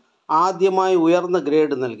ക്ലാർക്കിന് ആദ്യമായി ഉയർന്ന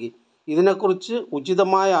ഗ്രേഡ് നൽകി. ഇതിനെക്കുറിച്ച്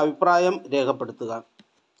ഉചിതമായ അഭിപ്രായം രേഖപ്പെടുത്തുക.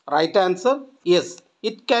 Right answer yes,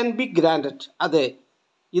 it can be granted. അതെ,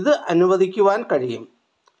 ഇത് അനുവദിക്കുവാൻ കഴിയും.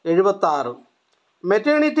 76.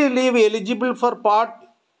 Maternity leave eligible for part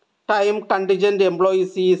time contingent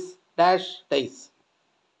employees is dash days.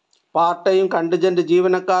 Part time contingent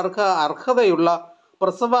ജീവനക്കാർക്ക് അർഹതയുള്ള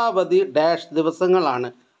പ്രസവാവധി ഡാഷ് ദിവസങ്ങളാണ്.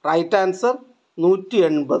 Right answer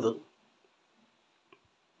 180.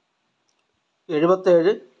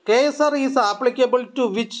 77. KSR is applicable to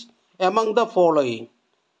which among the following.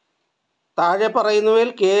 താഴെ പറയുന്നവയിൽ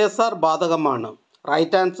KSR ബാധകമാണ്.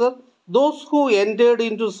 Right answer those who entered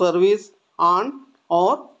in to service on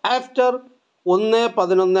or after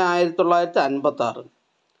 1/11/1956.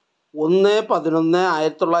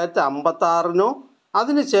 1/11/1956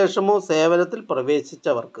 അതിനുശേഷമോ സേവനത്തിൽ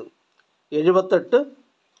പ്രവേശിച്ചവർക്ക്. 78.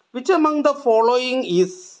 Which among the following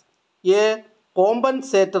is A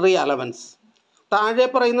compensatory allowance. താഴെ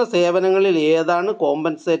പറയുന്ന സേവനങ്ങളിൽ ഏതാണ്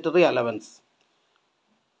compensatory allowance?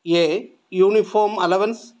 A uniform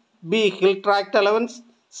allowance, B hill tract allowance,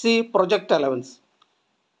 C project allowance,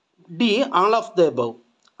 D all of the above.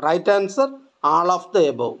 Right answer all of the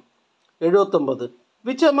above. 79.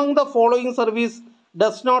 Which among the following service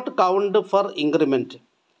does not count four increment?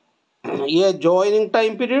 A joining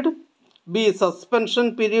time period, B suspension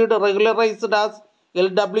period regularised as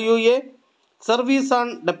LWA, service on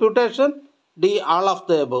deputation, D all of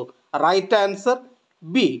the above. Right answer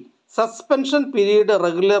B suspension period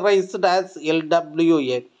regularised as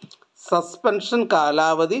LWA. Suspension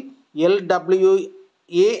കാലാവധി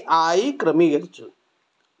LWA ആയി ക്രമീകരിച്ചു.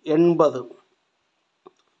 80.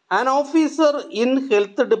 An officer in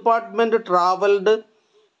health department travelled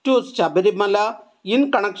to Shabarimala in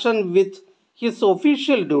connection with his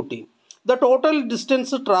official duty. The total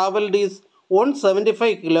distance travelled is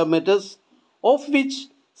 175 kilometers, of which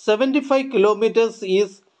 75 kilometers is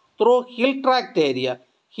through hill tract area.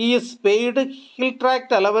 He is paid hill tract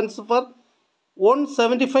allowance for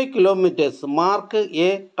 175 kilometers. Mark a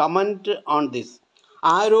comment on this.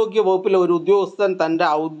 ആരോഗ്യ വകുപ്പിലെ ഒരു ഉദ്യോഗസ്ഥൻ തൻ്റെ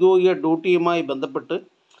ഔദ്യോഗിക ഡ്യൂട്ടിയുമായി ബന്ധപ്പെട്ട്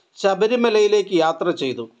ശബരിമലയിലേക്ക് യാത്ര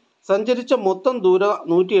ചെയ്തു. സഞ്ചരിച്ച മൊത്തം ദൂരം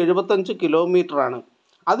 175 കിലോമീറ്ററാണ്.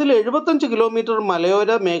 അതിൽ 75 കിലോമീറ്റർ മലയോര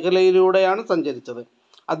മേഖലയിലൂടെയാണ് സഞ്ചരിച്ചത്.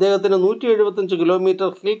 അദ്ദേഹത്തിന് 175 കിലോമീറ്റർ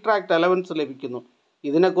ഹിൽ ട്രാക്ട് അലവൻസ് ലഭിക്കുന്നു.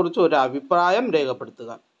 ഇതിനെക്കുറിച്ച് ഒരു അഭിപ്രായം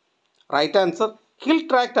രേഖപ്പെടുത്തുക. Right answer hill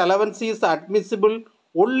tract allowance is admissible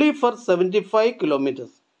only for 75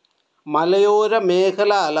 kilometers. മലയോര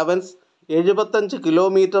മേഖല അലവൻസ് 75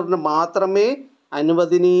 കിലോമീറ്ററിന് മാത്രമേ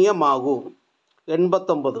അനുവദനീയമാകൂ.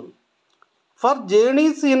 89. For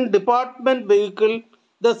journeys in department vehicle,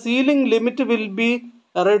 the ceiling limit will be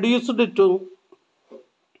reduced to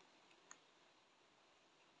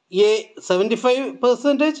A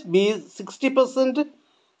 75%, B 60%,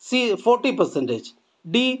 C 40%,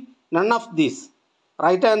 D none of these.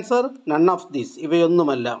 Right answer none of these.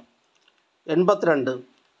 ഇവയൊന്നുമല്ല. 82.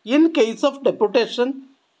 In case of deputation,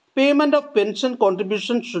 payment of pension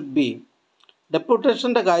contribution should be.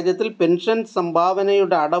 ഡെപ്യൂട്ടേഷൻ്റെ കാര്യത്തിൽ pension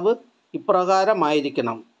സംഭാവനയുടെ അടവ്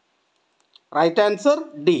ഇപ്രകാരമായിരിക്കണം. Right answer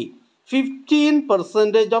D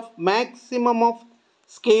 15% of maximum of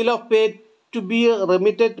scale of pay to be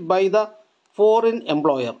remitted by the foreign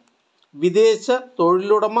employer. വിദേശ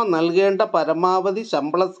തൊഴിലുടമ നൽകേണ്ട പരമാവധി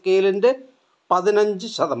ശമ്പള സ്കെയിലിൻ്റെ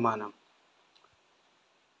 15%.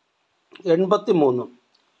 83.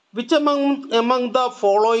 Which among the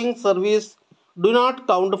following service do not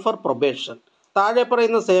count for probation? താഴെ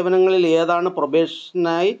പറയുന്ന സേവനങ്ങളിൽ ഏതാണ്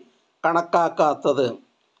പ്രൊബേഷനായി കണക്കാക്കാത്തത്?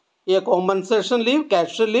 A compensation leave,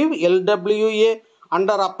 casual leave, LWA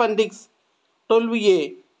under appendix 12A,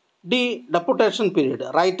 D deputation period.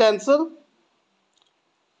 Right answer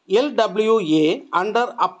LWA under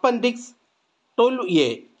appendix 12A.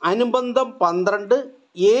 അനുബന്ധം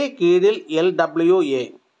 12A കീഴിൽ LWA.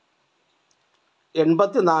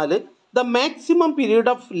 84. The maximum period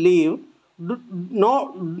of leave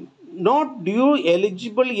not due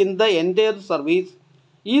eligible in the entire service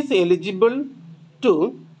is eligible to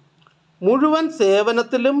മുഴുവൻ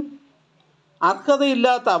സേവനത്തിലും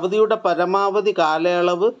അർഹതയില്ലാത്ത അവധിയുടെ പരമാവധി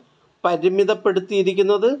കാലയളവ്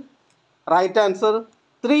പരിമിതപ്പെടുത്തിയിരിക്കുന്നത്. Right answer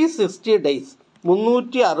 360 days,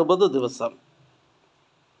 360 ദിവസം.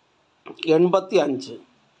 85.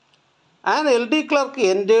 An LD clerk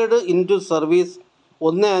entered into service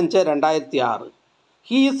 1/5/2006.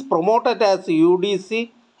 He is promoted as UDC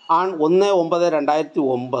on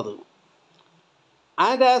 1/9/2009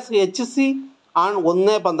 and as HC on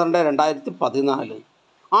 1/12/2014.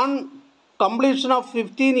 On completion of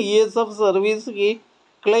 15 years of service, he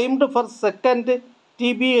claimed for second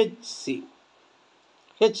TBHG.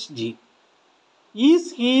 Is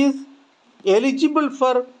he eligible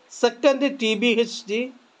for second TBHG?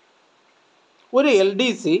 ഒരു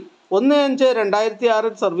LDC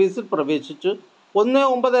 1/5/2006 സർവീസിൽ പ്രവേശിച്ചു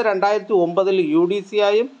 1/9/2009 UDC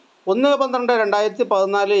ആയും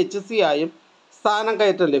 1/12/2014 HC ആയും സ്ഥാനം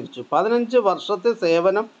കയറ്റം ലഭിച്ചു. 15 വർഷത്തെ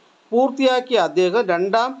സേവനം പൂർത്തിയാക്കിയ അദ്ദേഹം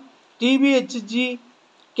രണ്ടാം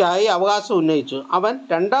TBHGക്കായി അവകാശം ഉന്നയിച്ചു. അവൻ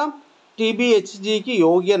രണ്ടാം TBHGക്ക്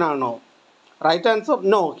യോഗ്യനാണോ? Right answer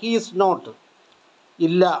no, he is not.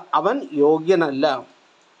 ഇല്ല, അവൻ യോഗ്യനല്ല.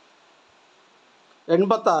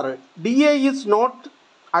 86. DA is not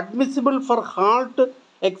admissible for halt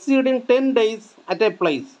exceeding 10 days at a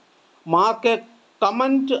place. Mark a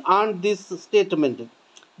comment on this statement.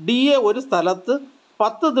 DA ഒരു സ്ഥലത്ത്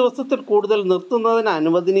 10 ദിവസത്തിൽ കൂടുതൽ നിർത്തുന്നതിന്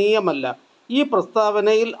അനുവദനീയമല്ല. ഈ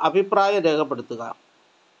പ്രസ്താവനയിൽ അഭിപ്രായം രേഖപ്പെടുത്തുക.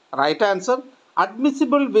 Right answer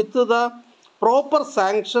admissible with the proper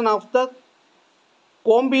sanction of the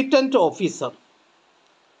competent officer.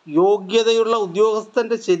 യോഗ്യതയുള്ള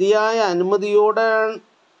ഉദ്യോഗസ്ഥൻ്റെ ശരിയായ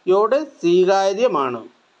അനുമതിയോടെ സ്വീകാര്യമാണ്.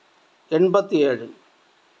 87.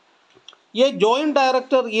 A joint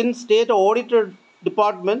director in state audit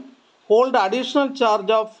department hold additional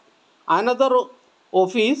charge of another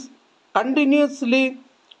office continuously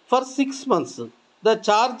four 6 months. The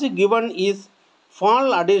charge given is fall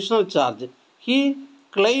additional charge. He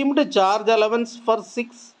claimed charge allowance for 6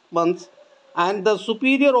 months and the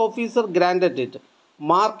superior officer granted it.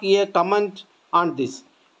 Mark A comment on this.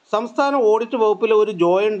 സംസ്ഥാന audit വകുപ്പിലെ ഒരു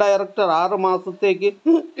joint director 6 മാസത്തേക്ക്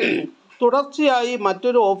തുടർച്ചയായി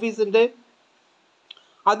മറ്റൊരു ഓഫീസിൻ്റെ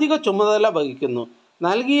അധിക ചുമതല വഹിക്കുന്നു.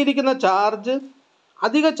 നൽകിയിരിക്കുന്ന ചാർജ്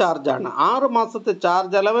അധിക ചാർജാണ്. 6 മാസത്തെ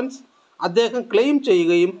ചാർജ് അലവൻസ് അദ്ദേഹം ക്ലെയിം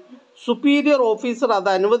ചെയ്യുകയും സുപ്പീരിയർ ഓഫീസർ അത്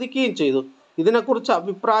അനുവദിക്കുകയും ചെയ്തു. ഇതിനെക്കുറിച്ച്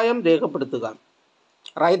അഭിപ്രായം രേഖപ്പെടുത്തുക.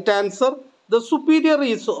 Right answer the superior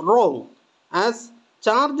is wrong as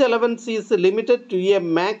charge allowance is limited to A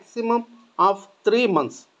maximum of 3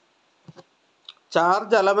 months.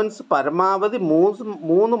 Charge allowance പരമാവധി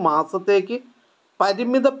 3 മാസത്തേക്ക്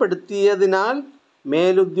പരിമിതപ്പെടുത്തിയതിനാൽ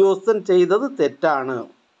മേലുദ്യോഗസ്ഥൻ ചെയ്തത് തെറ്റാണ്.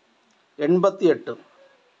 88.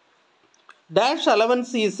 Dash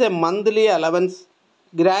allowance is A monthly allowance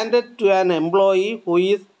granted to an employee who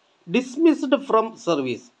is dismissed from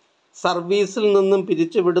service. സർവീസിൽ നിന്നും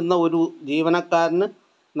പിരിച്ചുവിടുന്ന ഒരു ജീവനക്കാരന്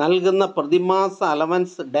നൽകുന്ന പ്രതിമാസ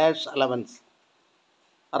allowance dash allowance.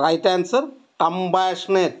 Right answer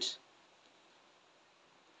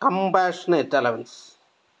compassionate allowance.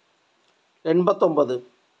 89.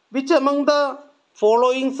 Which among the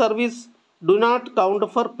following service do not count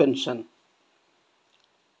four pension?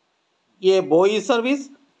 A boy service,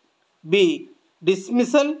 B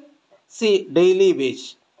dismissal, C daily wage,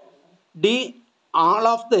 D all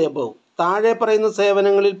of the above. താഴെ പറയുന്ന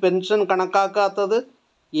സേവനങ്ങളിൽ pension കണക്കാക്കാത്തത്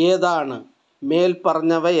ഏതാണ്?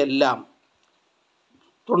 മേൽപ്പറഞ്ഞവയെല്ലാം.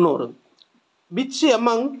 90. Which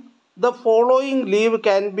among the following leave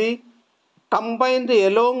can be combined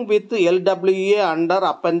along with LWA under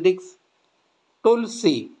appendix 12C?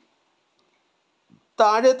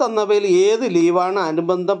 താഴെ തന്നവയിൽ ഏത് ലീവാണ്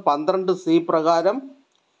അനുബന്ധം 12C പ്രകാരം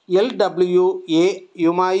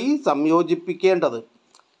LWA-യുമായി സംയോജിപ്പിക്കേണ്ടത്?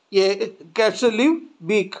 A casual leave,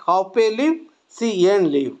 B half pay leave, C earn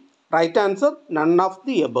leave. Right answer none of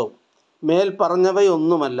the above. മേൽ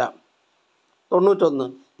പറഞ്ഞവയൊന്നുമല്ല.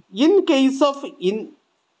 91. In case of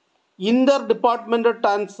Inter departmental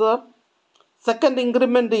transfer Second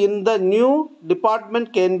increment in the new department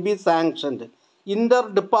can be sanctioned. Inter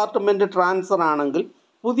department transfer ആണെങ്കിൽ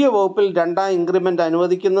പുതിയ വകുപ്പിൽ രണ്ടാം increment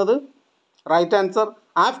അനുവദിക്കുന്നത്. Right answer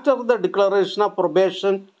after the declaration of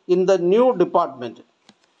probation in the new department.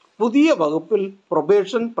 പുതിയ വകുപ്പിൽ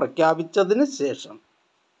probation പ്രഖ്യാപിച്ചതിന് ശേഷം.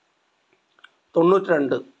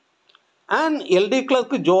 92. An LD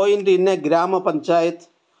clerk joined in A ഗ്രാമപഞ്ചായത്ത്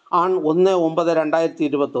on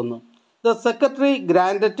 1/9/2021. The secretary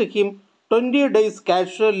granted him 20 days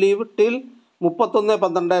casual leave till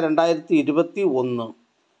 31/12/2021.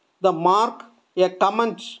 The mark a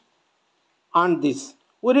comment on this.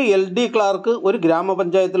 ഒരു LD clerk ഒരു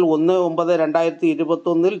ഗ്രാമപഞ്ചായത്തിൽ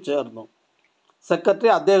 1/9/2021 ചേർന്നു. Secretary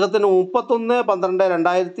അദ്ദേഹത്തിന്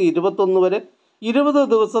 31/12/2021 വരെ 20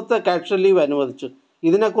 ദിവസത്തെ കാഷ്വൽ ലീവ് അനുവദിച്ചു.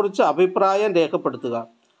 ഇതിനെക്കുറിച്ച് അഭിപ്രായം രേഖപ്പെടുത്തുക.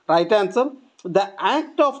 Right answer the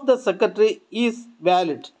act of the secretary is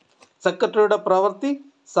valid. സെക്രട്ടറിയുടെ പ്രവൃത്തി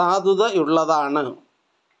സാധുതയുള്ളതാണ്.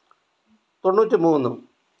 93.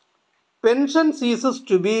 Pension ceases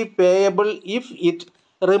to B payable if it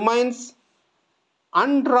remains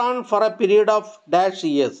അൺഡ്രാൺ four A period of dash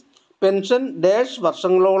years. Pension dash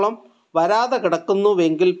വർഷങ്ങളോളം വരാതെ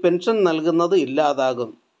കിടക്കുന്നുവെങ്കിൽ പെൻഷൻ നൽകുന്നത്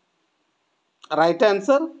ഇല്ലാതാകും. Right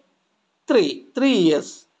answer 3 years.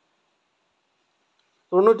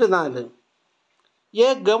 94. A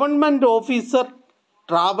government officer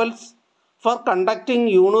travels for conducting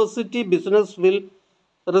university business will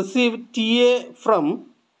receive TA from.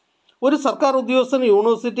 ഒരു സർക്കാർ ഉദ്യോഗസ്ഥൻ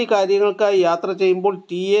university കാര്യങ്ങൾക്കായി യാത്ര ചെയ്യുമ്പോൾ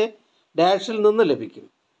TA ഡാഷിൽ നിന്ന് ലഭിക്കും.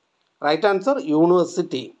 Right answer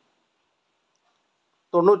university.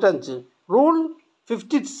 95. Rule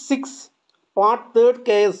 56 part 3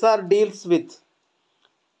 KSR deals with.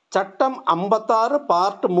 ചട്ടം 56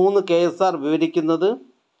 പാർട്ട് 3 KSR വിവരിക്കുന്നത്.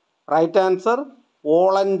 റൈറ്റ് ആൻസർ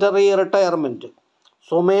വോളണ്ടറി റിട്ടയർമെൻറ്റ്,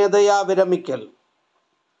 സ്വമേധയാ വിരമിക്കൽ.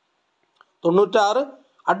 96.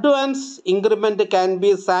 Advance increment can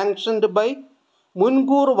be sanctioned by.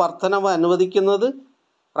 മുൻകൂർ വർധനവ് അനുവദിക്കുന്നത്.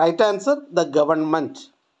 Right answer the government.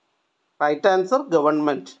 Right answer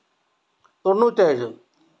government. 97.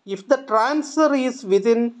 If the transfer is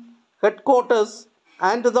within head quarters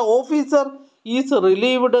and the officer is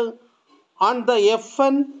relieved on the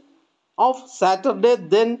FN of Saturday,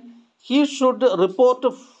 then he should report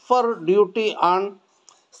for duty on.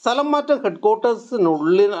 സ്ഥലം മാറ്റം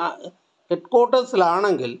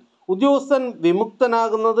ഹെഡ്ക്വാർട്ടേഴ്സിലാണെങ്കിൽ ഉദ്യോഗസ്ഥൻ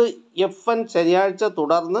വിമുക്തനാകുന്നത് FN ശനിയാഴ്ച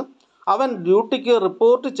തുടർന്ന് അവൻ ഡ്യൂട്ടിക്ക്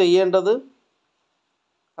report ചെയ്യേണ്ടത്.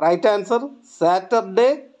 Right answer Saturday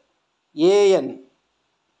AN.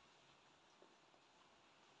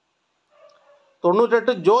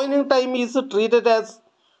 98. Joining time is treated as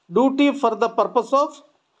duty for the purpose of.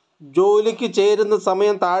 ജോലിക്ക് ചേരുന്ന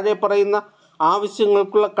സമയം താഴെ പറയുന്ന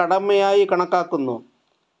ആവശ്യങ്ങൾക്കുള്ള കടമയായി കണക്കാക്കുന്നു.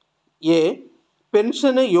 A.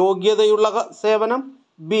 പെൻഷന് യോഗ്യതയുള്ള സേവനം.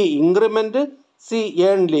 B. Increment. C.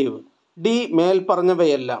 Earn leave. D.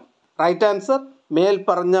 മേൽപ്പറഞ്ഞവയെല്ലാം. Right answer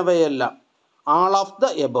മേൽപ്പറഞ്ഞവയെല്ലാം. All of the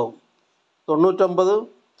above. 99.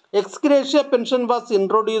 Ex gratia pension was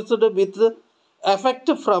introduced with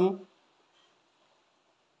effect from.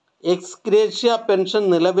 Ex gratia pension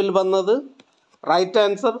നിലവിൽ വന്നത്. Right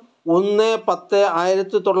answer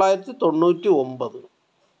 1/10/1999.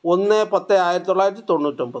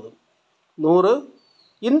 1/10/1999. 100.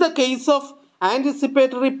 In the case of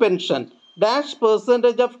anticipatory pension dash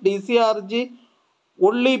percentage of DCRG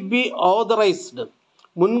only be authorized.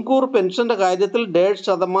 മുൻകൂർ പെൻഷൻ്റെ കാര്യത്തിൽ dash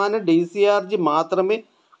ശതമാനം DCRG മാത്രമേ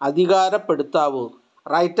അധികാരപ്പെടുത്താവൂ.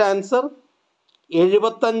 Right answer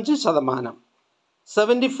 75%.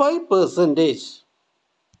 75%.